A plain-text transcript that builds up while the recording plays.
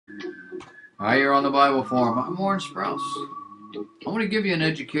Hi, you're on the Bible Forum. I'm Warren Sprouse. I want to give you an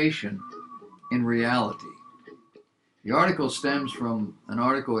education in reality. The article stems from an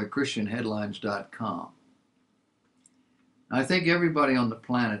article at ChristianHeadlines.com. I think everybody on the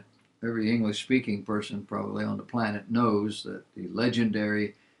planet, every English-speaking person probably on the planet, knows that the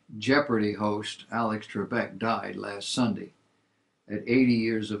legendary Jeopardy host Alex Trebek died last Sunday at 80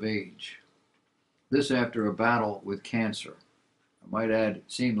 years of age. This after a battle with cancer. I might add, it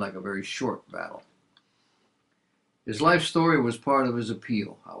seemed like a very short battle. His life story was part of his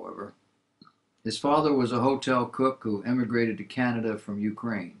appeal, however. His father was a hotel cook who emigrated to Canada from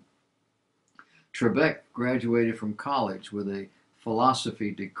Ukraine. Trebek graduated from college with a philosophy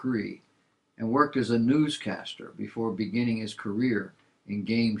degree and worked as a newscaster before beginning his career in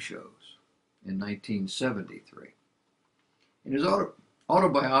game shows in 1973. In his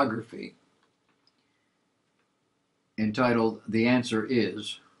autobiography entitled The Answer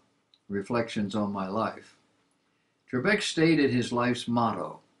Is, Reflections on My Life, Trebek stated his life's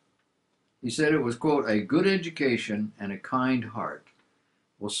motto. He said it was, quote, "A good education and a kind heart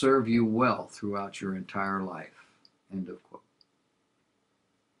will serve you well throughout your entire life," end of quote.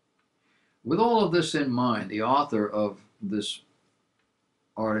 With all of this in mind, the author of this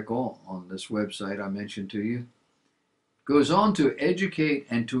article on this website I mentioned to you goes on to educate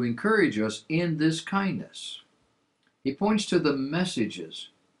and to encourage us in this kindness. He points to the messages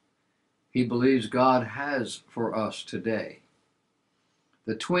he believes God has for us today.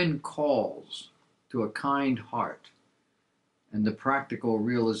 The twin calls to a kind heart and the practical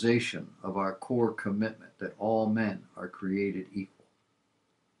realization of our core commitment that all men are created equal.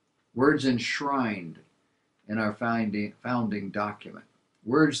 Words enshrined in our founding document.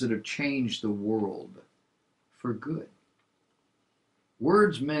 Words that have changed the world for good.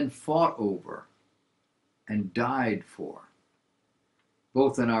 Words men fought over and died for,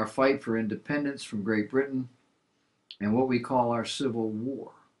 both in our fight for independence from Great Britain and what we call our Civil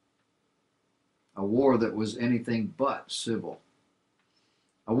War. A war that was anything but civil.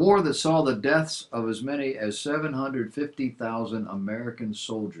 A war that saw the deaths of as many as 750,000 American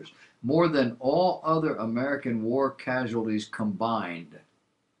soldiers, more than all other American war casualties combined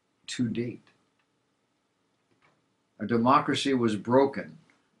to date. Our democracy was broken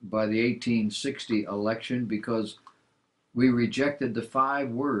by the 1860 election because we rejected the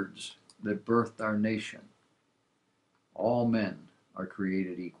 5 words that birthed our nation. All men are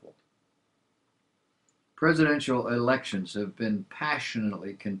created equal. Presidential elections have been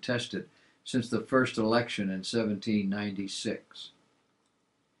passionately contested since the first election in 1796.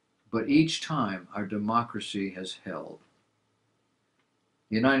 But each time our democracy has held.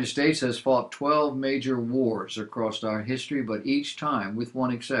 The United States has fought 12 major wars across our history, but each time, with one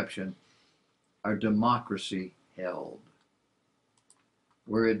exception, our democracy held.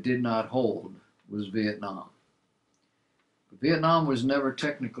 Where it did not hold was Vietnam. But Vietnam was never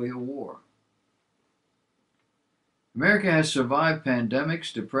technically a war. America has survived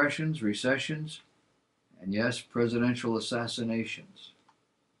pandemics, depressions, recessions, and yes, presidential assassinations.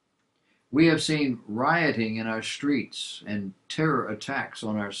 We have seen rioting in our streets and terror attacks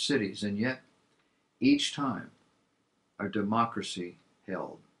on our cities, and yet, each time, our democracy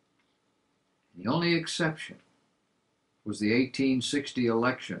held. The only exception was the 1860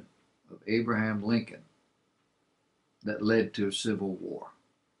 election of Abraham Lincoln that led to a civil war.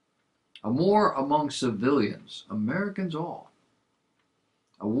 A war among civilians, Americans all.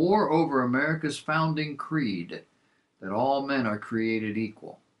 A war over America's founding creed that all men are created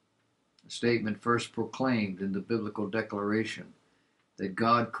equal. A statement first proclaimed in the biblical declaration that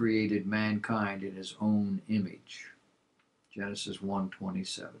God created mankind in his own image. Genesis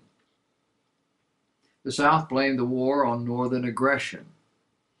 1:27. The South blamed the war on Northern aggression,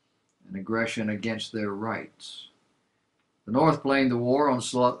 an aggression against their rights. The North blamed the war on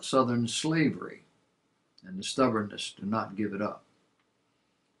Southern slavery and the stubbornness to not give it up.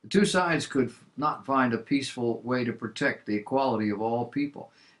 The two sides could not find a peaceful way to protect the equality of all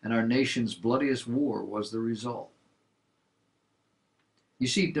people, and our nation's bloodiest war was the result. You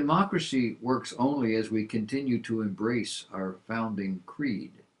see, democracy works only as we continue to embrace our founding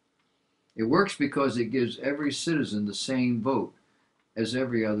creed. It works because it gives every citizen the same vote as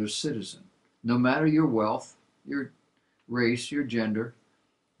every other citizen. No matter your wealth, your race, your gender,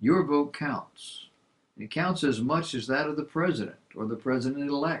 your vote counts. It counts as much as that of the president or the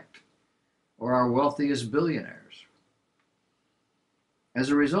president-elect or our wealthiest billionaires. As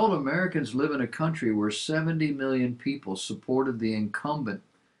a result, Americans live in a country where 70 million people supported the incumbent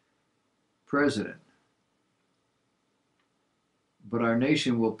president. But our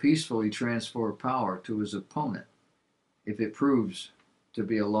nation will peacefully transfer power to his opponent if it proves to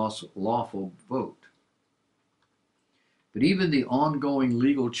be a lawful vote. But even the ongoing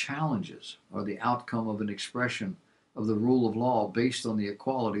legal challenges are the outcome of an expression of the rule of law based on the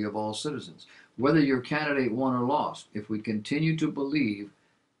equality of all citizens. Whether your candidate won or lost, if we continue to believe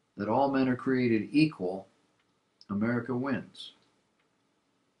that all men are created equal, America wins.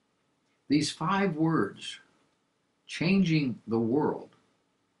 These 5 words, changing the world,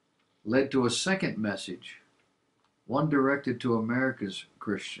 led to a second message, one directed to America's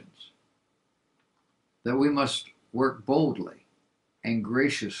Christians, that we must work boldly and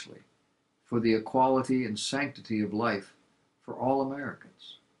graciously for the equality and sanctity of life for all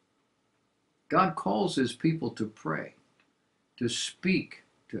Americans. God calls his people to pray, to speak,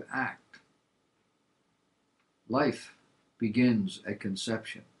 to act. Life begins at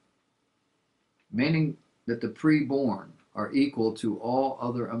conception, meaning that the preborn are equal to all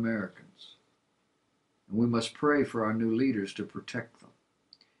other Americans. And we must pray for our new leaders to protect them.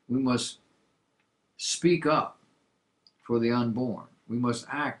 We must speak up for the unborn. We must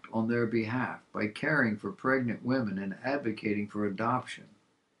act on their behalf by caring for pregnant women and advocating for adoption.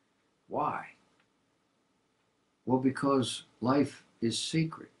 Why? Well, because life is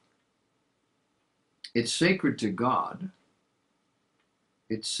sacred. It's sacred to God.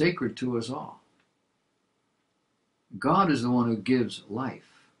 It's sacred to us all. God is the one who gives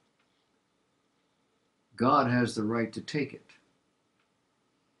life. God has the right to take it.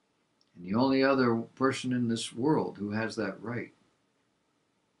 And the only other person in this world who has that right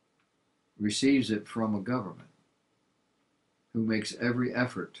receives it from a government who makes every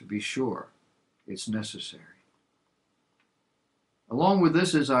effort to be sure it's necessary. Along with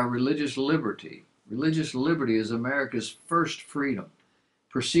this is our religious liberty. Religious liberty is America's first freedom,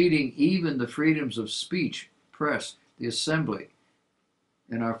 preceding even the freedoms of speech, press, the assembly,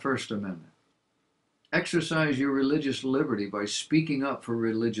 and our First Amendment. Exercise your religious liberty by speaking up for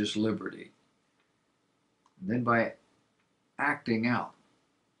religious liberty, and then by acting out,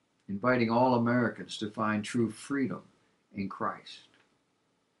 inviting all Americans to find true freedom in Christ.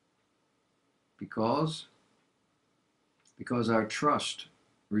 Because our trust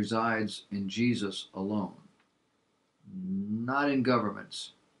resides in Jesus alone, not in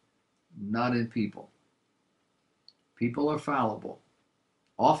governments, not in people. People are fallible,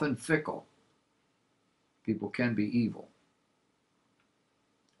 often fickle. People can be evil.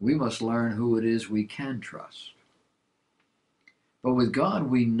 We must learn who it is we can trust. But with God,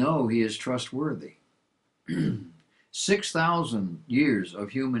 we know he is trustworthy. 6,000 years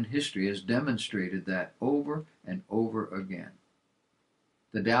of human history has demonstrated that over and over again.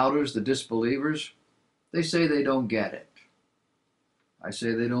 The doubters, the disbelievers, they say they don't get it. I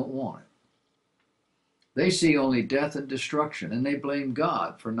say they don't want it. They see only death and destruction, and they blame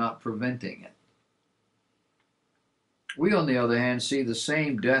God for not preventing it. We, on the other hand, see the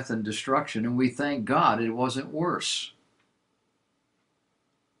same death and destruction, and we thank God it wasn't worse.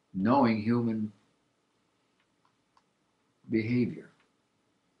 Knowing human behavior,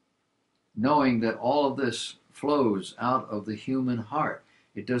 knowing that all of this flows out of the human heart.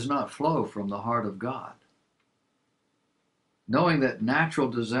 It does not flow from the heart of God. Knowing that natural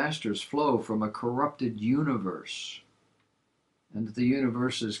disasters flow from a corrupted universe, and that the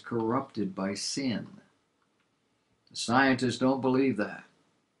universe is corrupted by sin. The scientists don't believe that.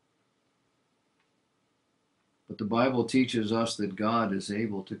 But the Bible teaches us that God is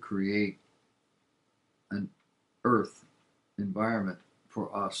able to create an earth environment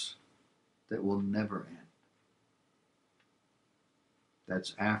for us that will never end.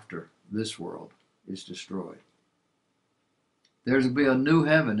 That's after this world is destroyed. There's to be a new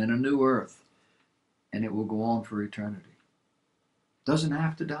heaven and a new earth, and it will go on for eternity. Doesn't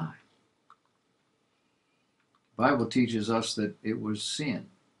have to die. The Bible teaches us that it was sin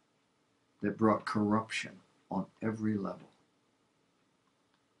that brought corruption on every level.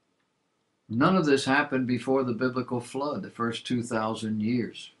 None of this happened before the biblical flood, the first 2,000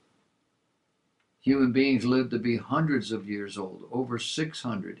 years. Human beings lived to be hundreds of years old, over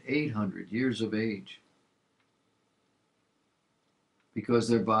 600, 800 years of age, because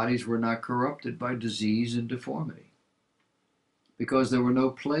their bodies were not corrupted by disease and deformity, because there were no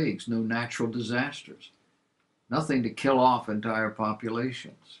plagues, no natural disasters, nothing to kill off entire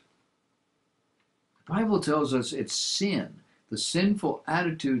populations. The Bible tells us it's sin, the sinful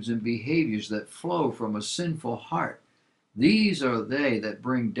attitudes and behaviors that flow from a sinful heart. These are they that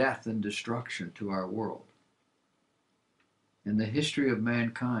bring death and destruction to our world. And the history of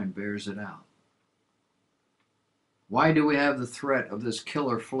mankind bears it out. Why do we have the threat of this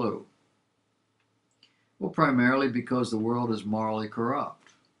killer flu? Well, primarily because the world is morally corrupt.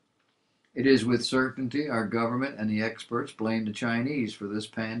 It is with certainty our government and the experts blame the Chinese for this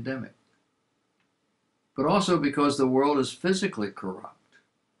pandemic, but also because the world is physically corrupt.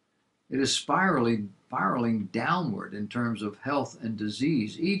 It is spiraling downward in terms of health and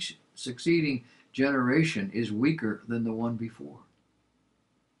disease. Each succeeding generation is weaker than the one before.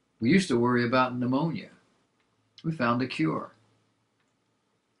 We used to worry about pneumonia. We found a cure.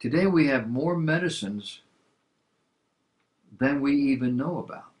 Today we have more medicines than we even know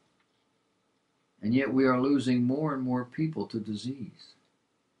about. And yet we are losing more and more people to disease.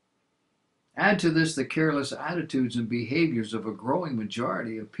 Add to this the careless attitudes and behaviors of a growing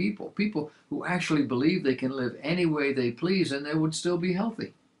majority of people who actually believe they can live any way they please and they would still be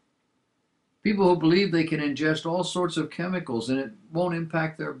healthy. People who believe they can ingest all sorts of chemicals and it won't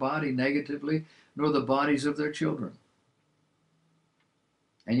impact their body negatively, nor the bodies of their children.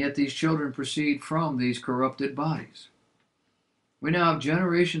 And yet these children proceed from these corrupted bodies. We now have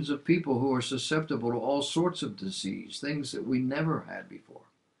generations of people who are susceptible to all sorts of disease, things that we never had before.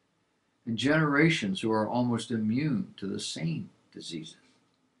 And generations who are almost immune to the same diseases.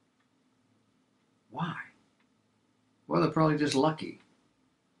 Why? Well, they're probably just lucky.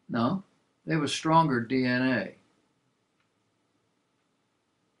 No, they have a stronger DNA.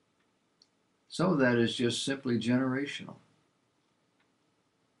 Some of that is just simply generational.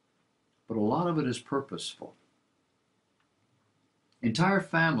 But a lot of it is purposeful. Entire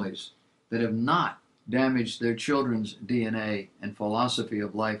families that have not damaged their children's DNA and philosophy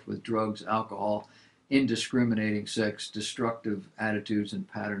of life with drugs, alcohol, indiscriminating sex, destructive attitudes, and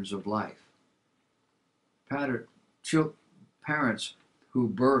patterns of life. Parents who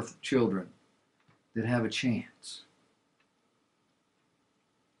birth children that have a chance.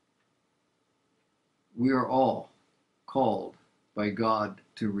 We are all called by God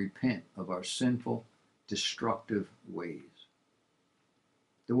to repent of our sinful, destructive ways.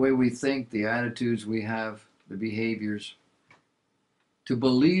 The way we think, the attitudes we have, the behaviors. To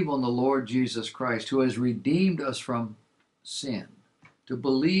believe on the Lord Jesus Christ, who has redeemed us from sin. To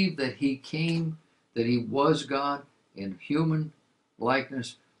believe that he came, that he was God in human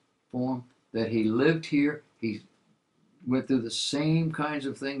likeness, form, that he lived here, he went through the same kinds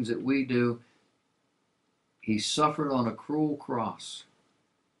of things that we do. He suffered on a cruel cross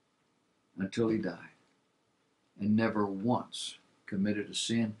until he died, and never once committed a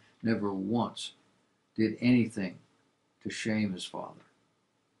sin, never once did anything to shame his Father.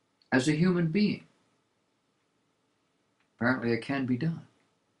 As a human being, apparently it can be done.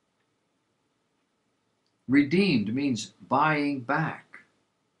 Redeemed means buying back.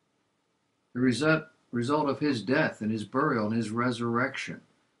 The result of his death and his burial and his resurrection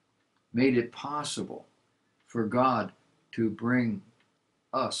made it possible for God to bring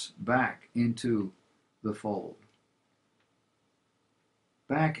us back into the fold.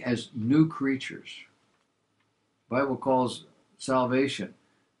 Back as new creatures. The Bible calls salvation,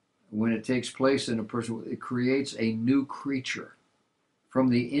 when it takes place in a person, it creates a new creature from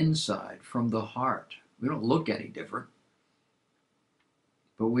the inside, from the heart. We don't look any different,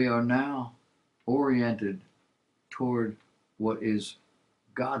 but we are now oriented toward what is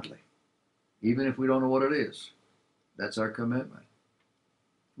godly, even if we don't know what it is. That's our commitment.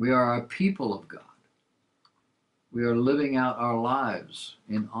 We are a people of God. We are living out our lives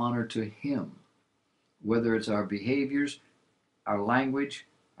in honor to him, whether it's our behaviors, our language,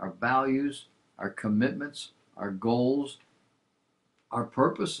 our values, our commitments, our goals, our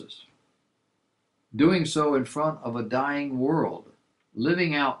purposes. Doing so in front of a dying world,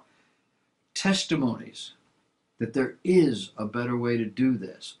 living out testimonies that there is a better way to do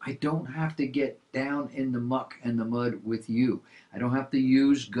this. I don't have to get down in the muck and the mud with you. I don't have to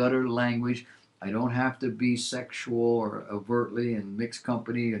use gutter language. I don't have to be sexual or overtly in mixed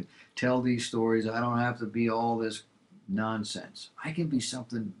company and tell these stories. I don't have to be all this nonsense. I can be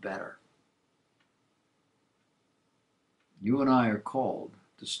something better. You and I are called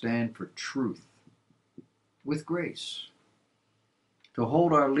to stand for truth with grace, to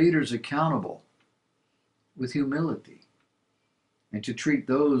hold our leaders accountable with humility, and to treat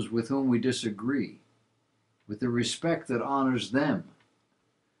those with whom we disagree with the respect that honors them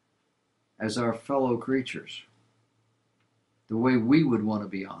as our fellow creatures, the way we would want to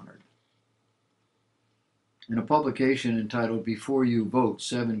be honored. In a publication entitled Before You Vote,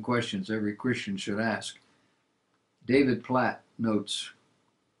 7 Questions Every Christian Should Ask, David Platt notes,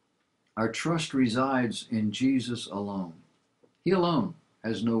 our trust resides in Jesus alone. He alone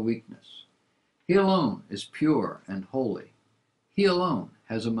has no weakness. He alone is pure and holy. He alone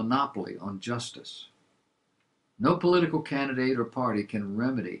has a monopoly on justice. No political candidate or party can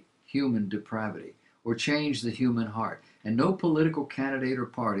remedy human depravity or change the human heart, and no political candidate or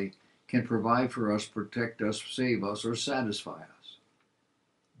party can provide for us, protect us, save us, or satisfy us.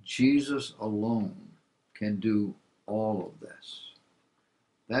 Jesus alone can do all of this.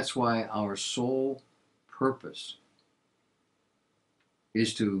 That's why our sole purpose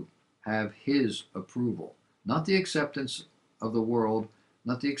is to have His approval, not the acceptance of the world,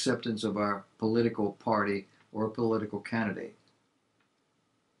 not the acceptance of our political party or political candidate,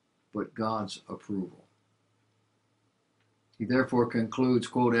 but God's approval. He therefore concludes,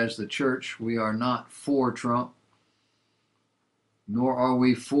 quote, as the church, we are not for Trump, nor are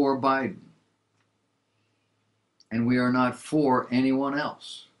we for Biden, and we are not for anyone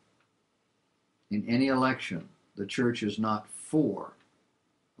else. In any election, the church is not for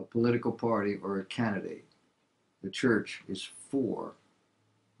a political party or a candidate. The church is for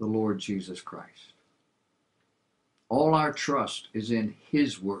the Lord Jesus Christ. All our trust is in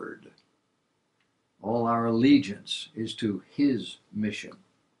His word. All our allegiance is to His mission.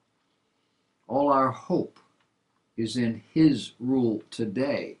 All our hope is in His rule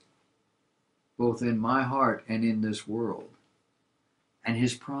today, both in my heart and in this world, and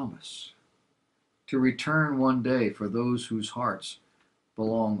His promise to return one day for those whose hearts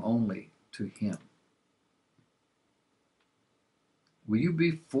belong only to Him. Will you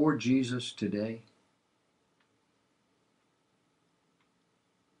be for Jesus today?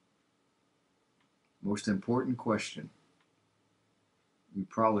 Most important question you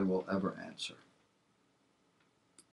probably will ever answer.